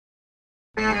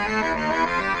Hey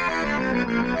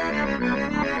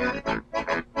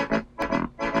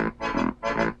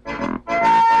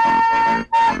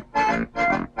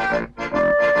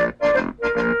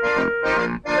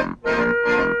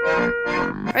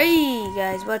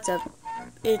guys, what's up?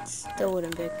 It's the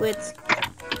Wooden Pick with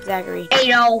Zachary. Hey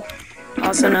yo.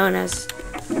 Also known as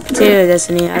Potato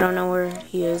Destiny. I don't know where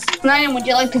he is. Naeem, would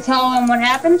you like to tell him what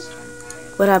happened?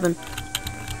 What happened?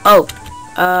 Oh,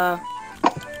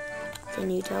 can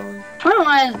you tell him? I don't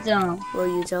want to tell him. Will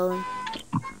you tell him?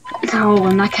 No,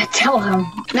 I'm not gonna tell him.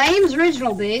 Naeem's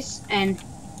original base, and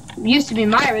used to be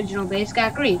my original base,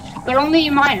 got griefed. But only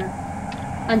minor.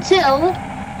 Until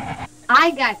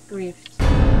I got griefed.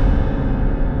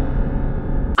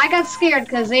 I got scared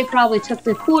because they probably took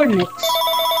the coordinates.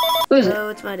 Who's it? Oh,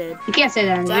 it's my dad. You can't say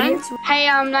that on video. Hey,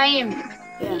 Naeem.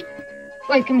 Yeah.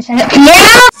 Wait, can we say that?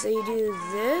 Yeah! So you do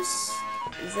this,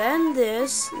 then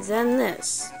this, then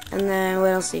this. And then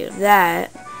what else do you do?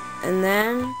 That, and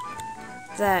then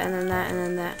that, and then that, and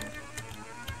then that.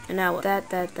 And now what? That.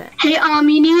 Hey,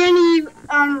 you need any,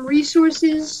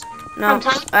 resources? No,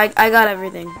 I got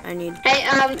everything I need. Hey,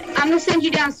 I'm gonna send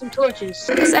you down some torches.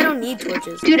 Because I don't need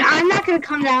torches. Dude, I'm not gonna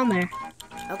come down there.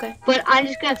 Okay. But I'm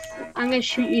gonna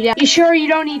shoot you down. You sure you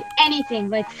don't need anything?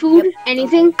 Like food? Yep.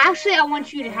 Anything? Okay. Actually, I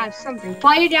want you to have something.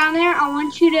 While you're down there, I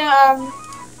want you to,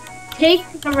 take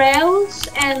the rails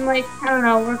and, like, I don't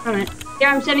know, work on it. Here,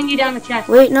 I'm sending you down the chest.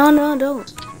 Wait, no,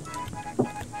 don't.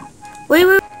 Wait.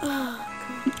 Oh,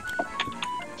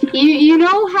 you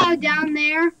know how down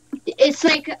there, it's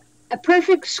like a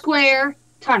perfect square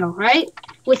tunnel, right?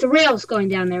 With the rails going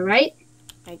down there, right?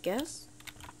 I guess.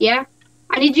 Yeah.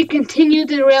 I need you to continue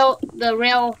the rail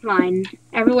line.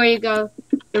 Everywhere you go,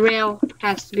 the rail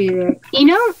has to be there. You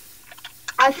know,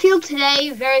 I feel today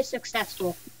very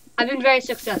successful. I've been very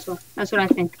successssful. That's what I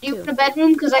think. You want a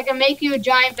bedroom? Because I can make you a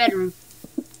giant bedroom.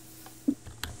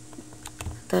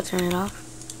 That turn it off?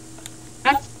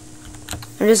 What?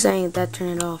 I'm just saying that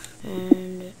turn it off.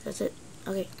 And that's it.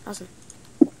 Okay, awesome.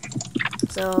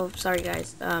 So, sorry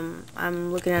guys.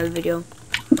 I'm looking at a video.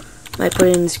 Might put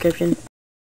it in the description.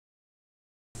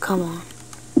 Come on.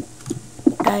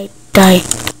 Die.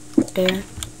 There.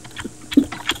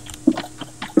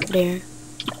 There.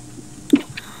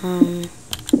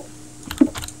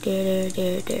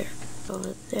 There.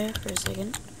 Over there for a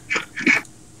second.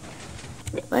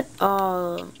 What?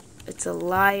 Oh, it's a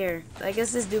liar. I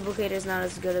guess this duplicator is not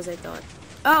as good as I thought.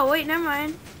 Oh, wait, never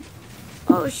mind.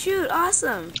 Oh, shoot,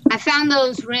 awesome. I found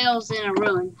those rails in a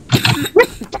ruin.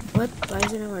 What? Why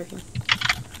isn't it working?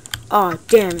 Oh,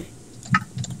 damn it.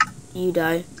 You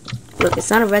die. Look, it's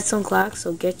not a redstone clock,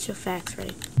 so get your facts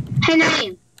right. Hey,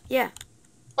 Naeem. Yeah.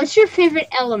 What's your favorite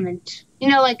element? You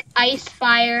know, like ice,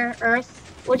 fire, earth.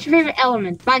 What's your favorite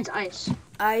element? Mine's ice.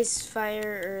 Ice,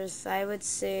 fire, earth. I would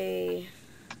say...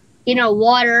 You know,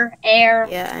 water, air.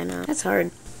 Yeah, I know. That's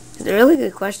hard. It's a really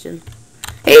good question.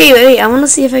 Hey, wait, I want to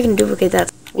see if I can duplicate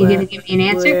that. You gonna give me an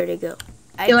answer? Where'd it go?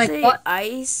 I'd say what?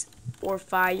 Ice or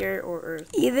fire or earth.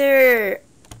 Either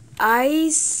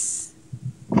ice,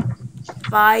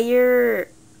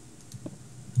 fire.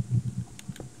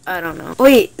 I don't know.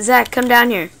 Wait, Zach, come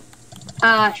down here.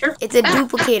 Sure. It's a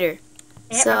duplicator.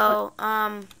 Yeah. So,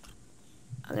 I'm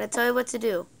gonna tell you what to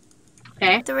do.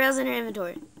 Okay. Put the rails in your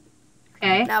inventory.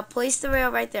 Okay. Now place the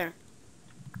rail right there.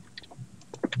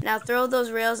 Now throw those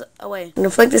rails away. I'm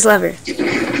gonna flick this lever. You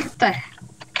can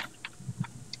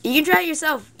try it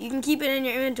yourself. You can keep it in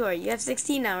your inventory. You have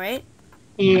 16 now, right?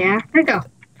 Yeah. Here we go.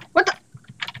 What?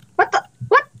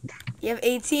 You have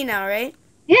 18 now, right?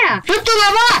 Yeah.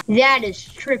 That is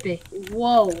trippy.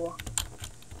 Whoa.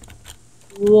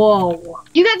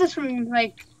 You got this from,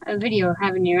 like, a video,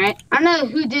 haven't you, right? I don't know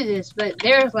who did this, but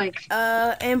there's, like...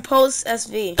 Impulse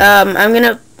SV.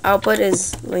 I'll put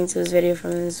his link to his video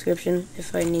from the description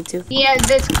if I need to. Yeah,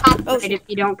 that's copyrighted if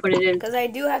you don't put it in. Because I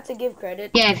do have to give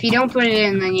credit. Yeah, if you don't put it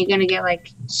in, then you're gonna get,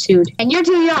 like, sued. And you're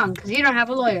too young, because you don't have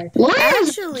a lawyer. Lawyer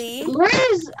is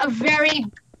a very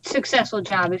successful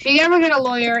job. If you ever get a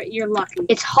lawyer, you're lucky.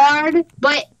 It's hard,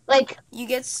 but, like... You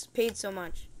get paid so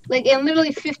much. Like, in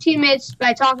literally 15 minutes,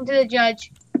 by talking to the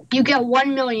judge, you get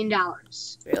 $1 million.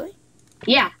 Really?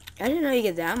 Yeah. I didn't know you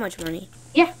get that much money.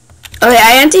 Yeah. Okay,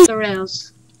 I empty the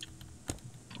rails.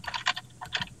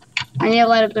 I need to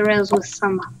light up the rails with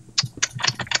some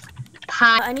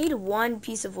pie. I need one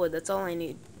piece of wood. That's all I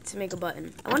need to make a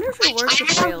button. I wonder if it works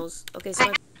with rails. Okay,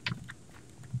 so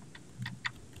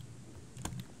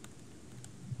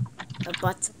a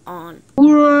button on.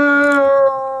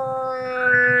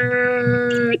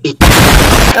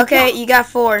 Okay, you got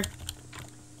 4.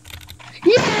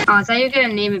 Yeah. Oh, I thought you were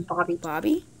gonna name it Bobby.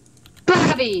 Bobby?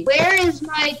 Bobby. lobby. Where is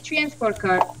my transport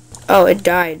cart? Oh, it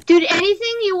died. Dude,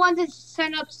 anything you want to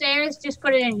send upstairs, just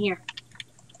put it in here.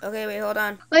 Okay, wait, hold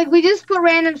on. Like, we just put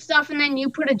random stuff and then you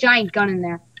put a giant gun in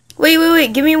there.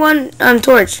 Wait. Give me one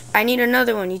torch. I need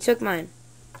another one. You took mine.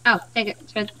 Oh, take it.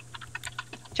 It's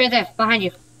right there, behind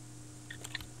you.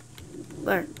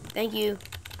 Where? Thank you.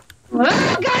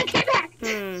 Oh, God, get back!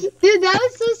 Dude, that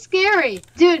was so scary.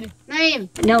 Dude, Naeem.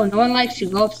 No one likes you.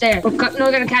 Go upstairs. We're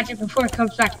gonna catch it before it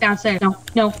comes back downstairs.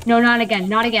 No, not again.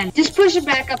 Not again. Just push it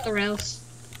back up the rails.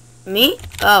 Me?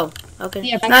 Oh, okay.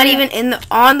 Yeah, it's not even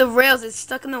on the rails. It's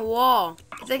stuck in the wall.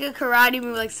 It's like a karate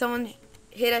move, like someone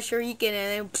hit a shuriken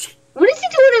and then... What is he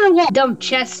doing in the wall? Dumb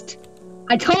chest.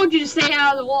 I told you to stay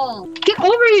out of the wall. Get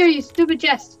over here, you stupid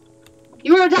chest.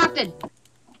 You were adopted.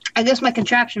 I guess my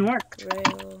contraption worked.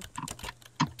 Rail.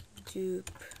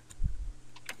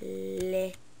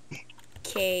 Duplicator.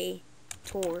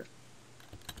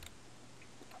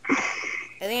 I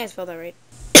think I spelled that right.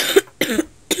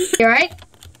 You alright?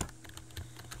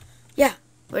 Yeah.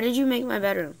 Where did you make my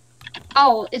bedroom?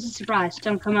 Oh, it's a surprise.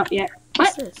 Don't come up yet.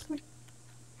 What's What? this?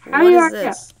 How What you is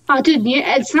this? Oh, dude,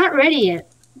 it's not ready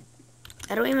yet.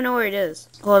 I don't even know where it is.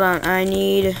 Hold on. I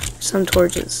need some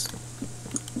torches.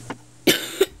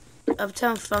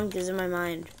 Uptown Funk is in my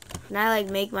mind. Can I, like,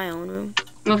 make my own room?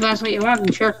 Well, if that's what you want,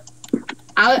 then sure.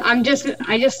 I just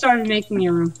started making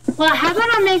your room. Well, how about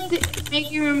I make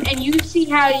your room and you see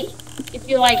if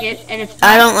you like it, and if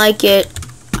I don't like it.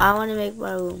 I want to make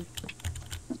my room.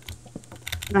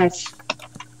 Nice.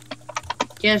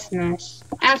 Just nice.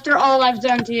 After all I've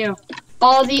done to you,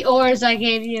 all the ores I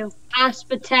gave you,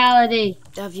 hospitality.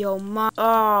 Of your mom.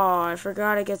 Oh, I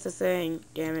forgot to get the thing.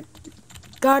 Damn it.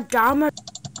 God damn it.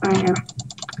 I know.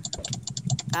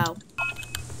 Ow.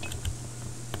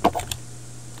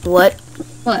 What?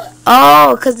 What?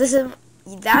 Oh, because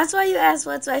that's why you asked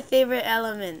what's my favorite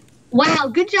element. Wow,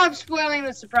 good job spoiling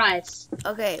the surprise.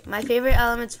 Okay, my favorite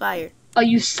element's fire. Oh,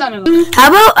 you son of a... How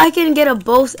about I can get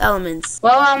both elements?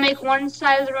 Well, I'll make one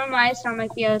side of the room ice, I'll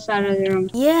make the other side of the room.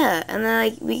 Yeah, and then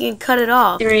like we can cut it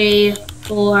off. 3,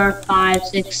 4, 5,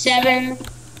 6, 7.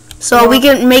 So we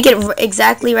can make it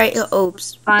exactly right.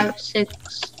 Oops. 5, 6,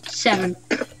 7.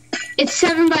 It's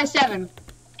 7 by 7.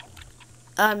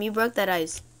 You broke that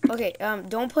ice. Okay,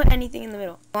 don't put anything in the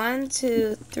middle. 1,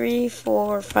 2, 3,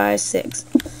 4, 5, 6.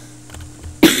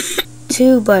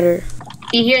 2 butter.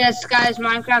 You hear that Sky's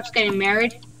Minecraft's getting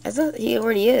married? I thought he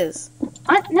already is.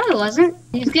 What? No, it wasn't.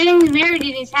 He's getting married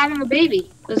and he's having a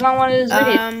baby. It was on one of his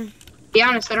videos. To be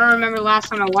honest, I don't remember the last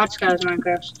time I watched Sky's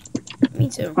Minecraft. Me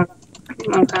too. A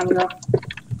long time ago.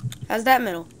 How's that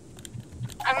middle?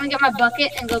 I'm gonna get my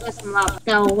bucket and go get some lava.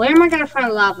 Now, where am I gonna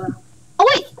find lava? Oh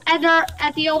wait, at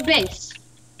the old base.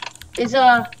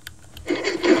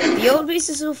 The old base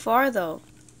is so far though.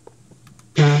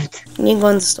 You need to go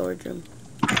in the storage room.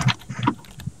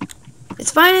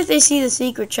 It's fine if they see the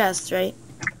secret chest, right?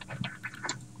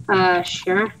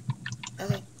 Sure.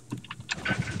 Okay.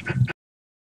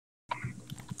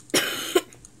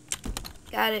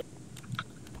 Got it.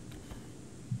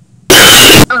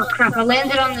 Oh crap, I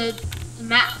landed on the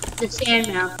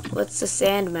sand mouth. What's the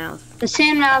sand mouth? The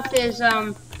sand mouth is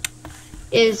a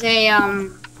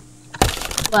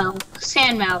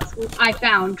sand mouth I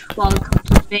found while I come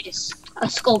to the base. A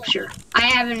sculpture. I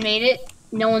haven't made it.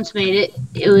 No one's made it.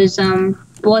 It was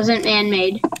wasn't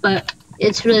man-made, but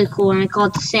it's really cool, and I call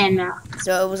it the sand mouth.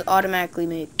 So it was automatically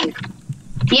made.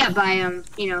 Yeah, by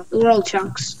the world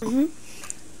chunks.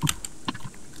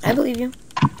 I believe you.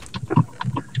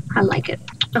 I like it.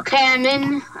 Okay,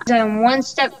 I'm one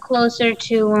step closer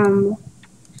to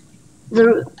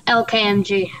the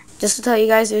LKMG. Just to tell you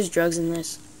guys, there's drugs in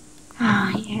this.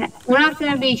 Ah, yeah. We're not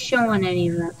gonna be showing any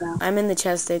of that though. I'm in the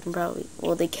chest. They can probably,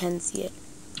 they can see it.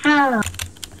 Oh.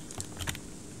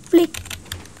 Flick.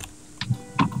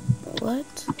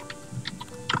 What?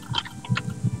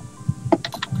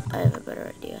 I have a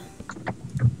better idea.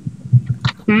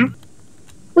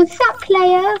 What's up,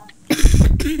 player?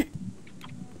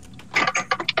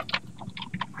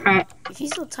 Alright. If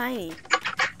he's so tiny.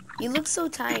 You look so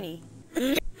tiny.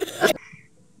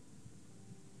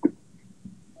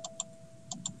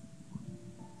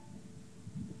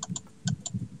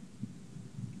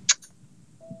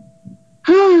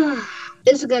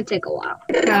 This is gonna take a while.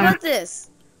 How about this?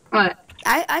 What?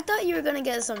 I thought you were gonna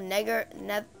get some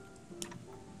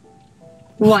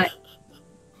What?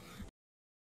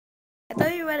 I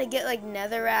thought you were gonna get like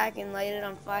netherrack and light it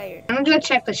on fire. I'm gonna go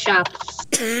check the shop.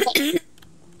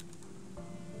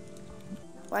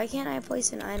 Why can't I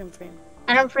place an item frame?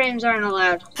 Item frames aren't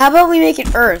allowed. How about we make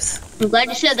it earth? I'm glad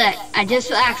you said that. I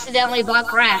just accidentally bought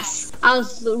grass. I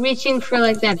was reaching for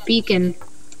like that beacon.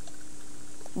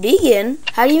 Vegan?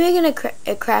 How do you make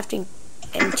a crafting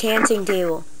enchanting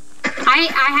table? I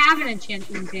have an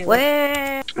enchanting table.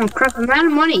 Where? I'm out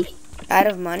of money. Out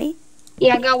of money?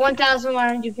 Yeah, I got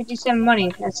 1,157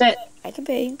 money. That's it. I can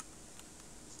pay you.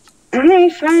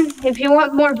 Alright, fine. If you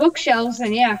want more bookshelves,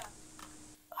 then yeah.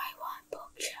 I want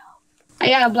bookshelf. I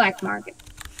got a black market.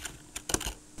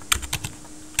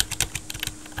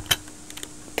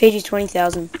 Paid you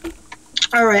 20,000.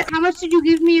 Alright. How much did you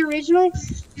give me originally?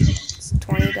 It's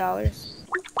 $20.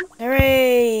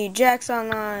 Hooray! Jack's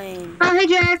online. Oh, hey,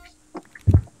 Jack.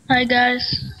 Hi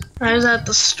guys. I was at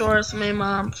the store with my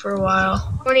mom for a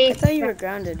while. 20. I thought you were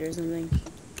grounded or something.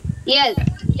 Yeah,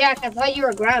 Jack, I thought you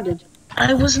were grounded.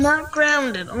 I was not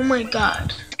grounded. Oh my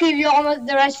god. I'll give you all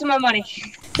the rest of my money.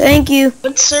 Thank you.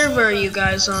 What server are you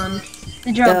guys on?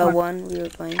 The one we were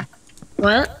playing.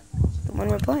 What? The one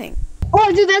we're playing.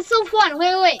 Oh, dude, that's so fun.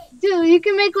 Wait. Dude, you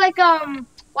can make like,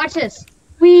 watch this.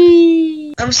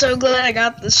 Wee. I'm so glad I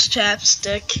got this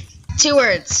chapstick. 2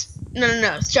 words.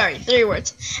 No. Sorry, 3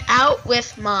 words. Out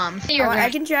with mom. I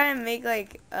can try and make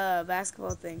like a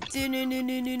basketball thing.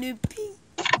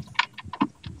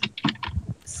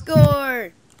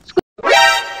 Score!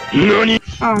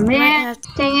 Oh, man.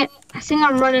 Dang it. I think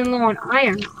I'm running low on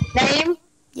iron. Naeem?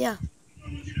 Yeah.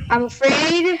 I'm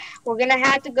afraid we're gonna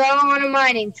have to go on a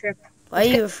mining trip. Why are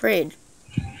you afraid?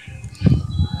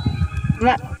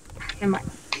 Never mind.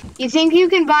 You think you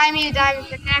can buy me a diamond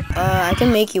pickaxe? I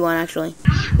can make you one actually.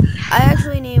 I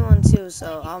actually need one too,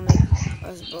 so I'll make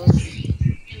us both one.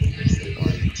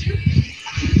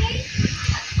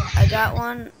 I got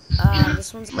one.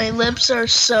 This one's. My lips are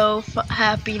so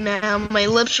happy now. My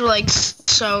lips were like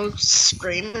so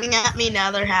screaming at me.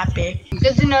 Now they're happy.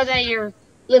 Good to know that your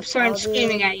lips aren't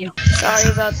screaming at you. Sorry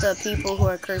about the people who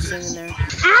are cursing in there.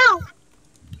 Ow!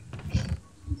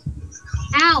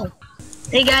 Ow!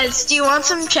 Hey guys, do you want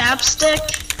some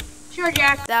chapstick? Sure,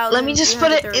 Jack. Let me just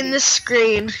put it in the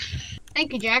screen.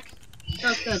 Thank you, Jack.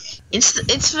 Oh, good.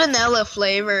 It's vanilla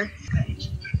flavor.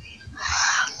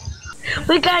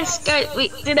 Wait, guys,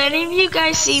 wait. Did any of you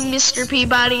guys see Mr.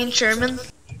 Peabody and Sherman?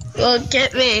 Look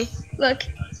at me. Look,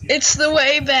 it's the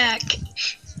way back.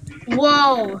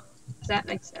 Whoa. That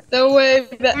makes sense. The way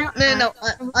back. No,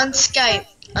 on Skype.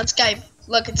 On Skype.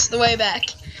 Look, it's the way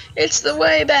back. It's the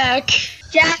way back.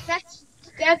 Jack,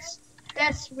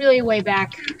 that's really way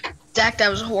back. Zach, that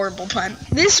was a horrible pun.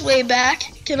 This way back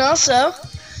can also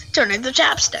turn into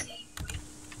chapstick.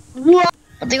 What?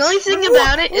 But the only thing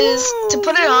about it is to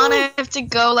put it on, I have to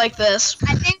go like this.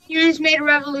 I think you just made a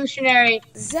revolutionary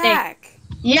Zach.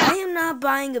 thing. Yeah. I am not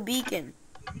buying a beacon.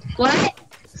 What?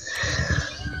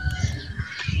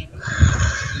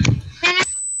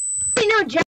 You know,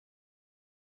 Jack.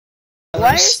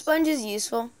 Why are sponges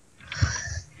useful?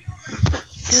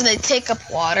 Because they take up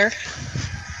water.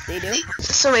 They do?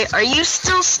 So wait, are you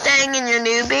still staying in your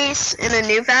new base, in a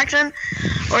new faction?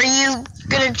 Or are you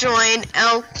gonna join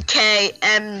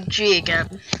LKMG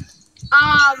again?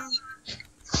 Naeem,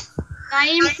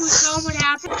 can we tell him what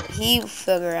happened? He'll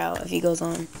figure out if he goes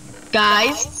on.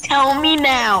 Guys, tell me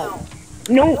now.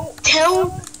 No,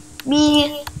 tell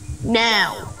me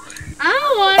now. I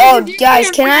don't want Oh, to do guys,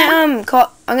 it. can I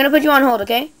call? I'm gonna put you on hold,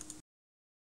 okay?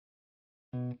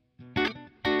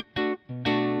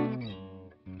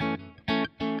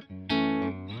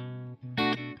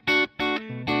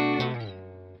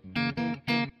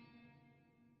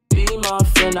 Be my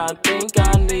friend, I think I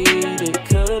need it.